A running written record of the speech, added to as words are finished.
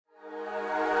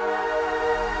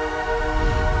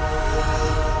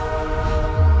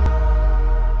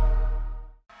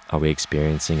Are we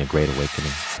experiencing a great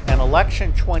awakening? And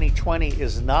election 2020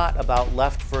 is not about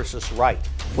left versus right.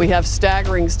 We have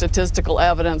staggering statistical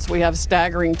evidence. We have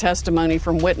staggering testimony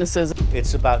from witnesses.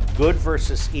 It's about good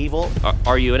versus evil.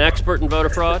 Are you an expert in voter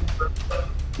fraud?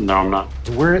 No, I'm not.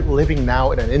 We're living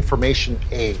now in an information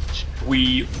age.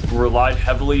 We relied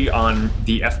heavily on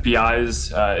the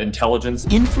FBI's intelligence.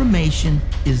 Information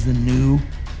is the new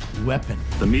weapon.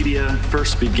 The media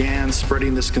first began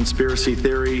spreading this conspiracy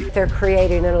theory. They're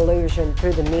creating an illusion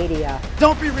through the media.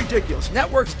 Don't be ridiculous.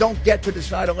 Networks don't get to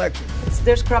decide elections.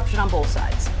 There's corruption on both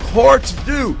sides. Courts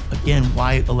do. Again,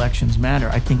 why elections matter.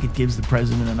 I think it gives the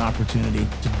president an opportunity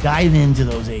to dive into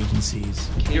those agencies.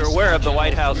 You're aware of the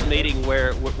White House meeting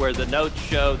where the notes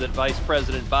show that Vice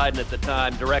President Biden at the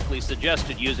time directly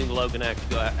suggested using the Logan Act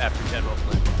to go after General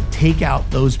Flynn. Take out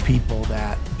those people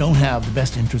that don't have the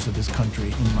best interests of this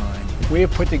country in mind. We have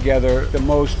put together the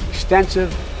most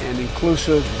extensive and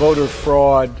inclusive voter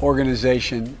fraud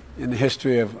organization in the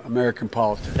history of American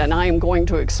politics. And I am going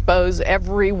to expose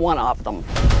every one of them.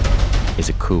 Is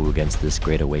a coup against this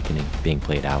great awakening being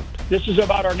played out? This is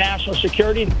about our national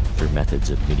security. Through methods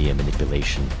of media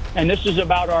manipulation. And this is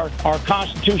about our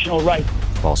constitutional right.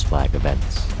 False flag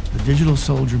events. The digital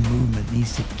soldier movement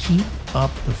needs to keep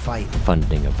up the fight.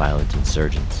 Funding of violent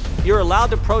insurgents. You're allowed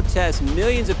to protest,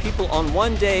 millions of people on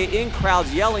one day in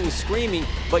crowds yelling, screaming,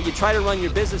 but you try to run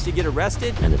your business, you get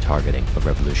arrested. And the targeting of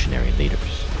revolutionary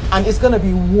leaders. And it's going to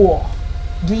be war.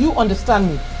 Do you understand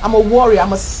me? I'm a warrior.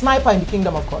 I'm a sniper in the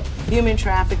kingdom of God. Human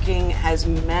trafficking has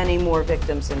many more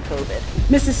victims than COVID.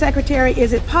 Mr. Secretary,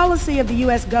 is it policy of the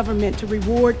U.S. government to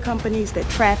reward companies that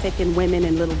traffic in women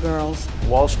and little girls?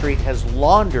 Wall Street has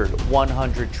laundered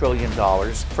 $100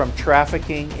 trillion from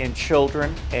trafficking in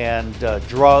children and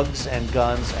drugs and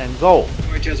guns and gold.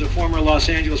 As a former Los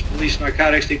Angeles police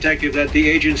narcotics detective, that the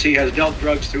agency has dealt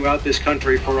drugs throughout this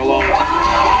country for a long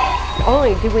time.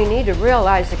 Only do we need to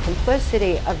realize the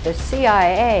complicity of the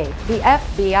CIA, the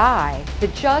FBI, the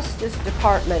Justice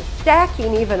Department,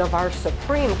 stacking even of our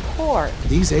Supreme Court.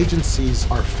 These agencies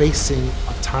are facing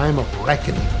a time of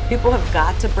reckoning. People have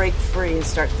got to break free and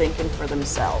start thinking for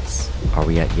themselves. Are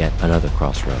we at yet another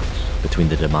crossroads between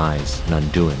the demise and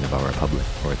undoing of our republic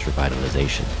or its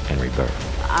revitalization and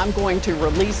rebirth? I'm going to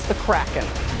release the Kraken.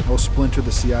 I'll splinter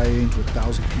the CIA into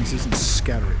 1,000 pieces and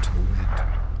scatter it to the wind.